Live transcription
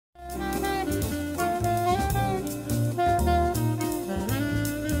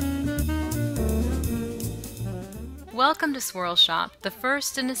Welcome to Swirl Shop, the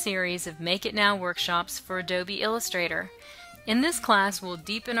first in a series of Make It Now workshops for Adobe Illustrator. In this class, we'll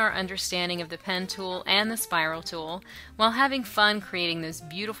deepen our understanding of the pen tool and the spiral tool while having fun creating those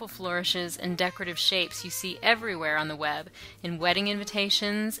beautiful flourishes and decorative shapes you see everywhere on the web, in wedding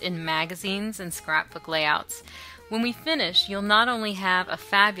invitations, in magazines, and scrapbook layouts. When we finish, you'll not only have a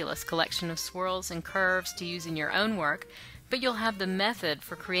fabulous collection of swirls and curves to use in your own work, but you'll have the method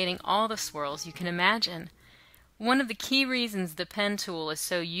for creating all the swirls you can imagine. One of the key reasons the pen tool is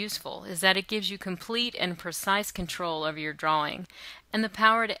so useful is that it gives you complete and precise control over your drawing and the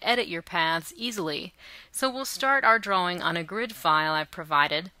power to edit your paths easily. So we'll start our drawing on a grid file I've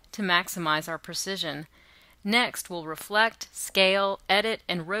provided to maximize our precision. Next, we'll reflect, scale, edit,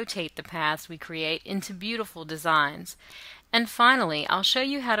 and rotate the paths we create into beautiful designs. And finally, I'll show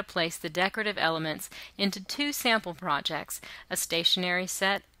you how to place the decorative elements into two sample projects, a stationery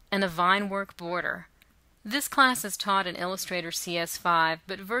set and a vinework border. This class is taught in Illustrator CS5,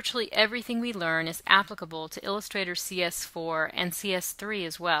 but virtually everything we learn is applicable to Illustrator CS4 and CS3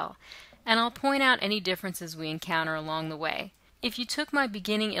 as well, and I'll point out any differences we encounter along the way. If you took my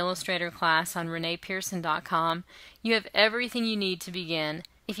beginning Illustrator class on reneepearson.com, you have everything you need to begin.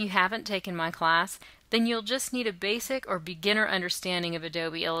 If you haven't taken my class, then you'll just need a basic or beginner understanding of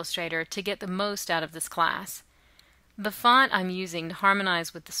Adobe Illustrator to get the most out of this class. The font I'm using to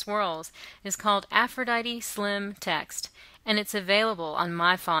harmonize with the swirls is called Aphrodite Slim Text, and it's available on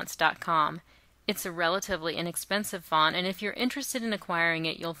myfonts.com. It's a relatively inexpensive font, and if you're interested in acquiring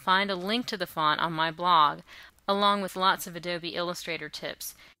it, you'll find a link to the font on my blog, along with lots of Adobe Illustrator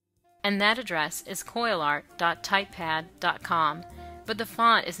tips. And that address is coileart.typepad.com, but the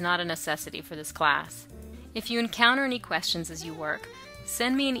font is not a necessity for this class. If you encounter any questions as you work,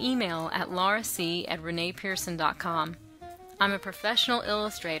 send me an email at laurac@reneepearson.com. I'm a professional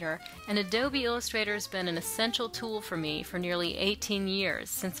illustrator, and Adobe Illustrator has been an essential tool for me for nearly 18 years,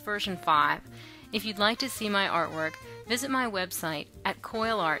 since version 5. If you'd like to see my artwork, visit my website at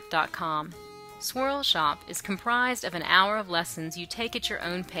coileart.com. Swirl Shop is comprised of an hour of lessons you take at your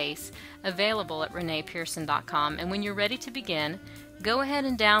own pace, available at reneepearson.com, and when you're ready to begin, go ahead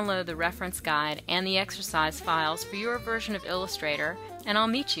and download the reference guide and the exercise files for your version of Illustrator, and I'll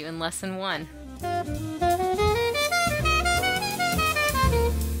meet you in Lesson 1.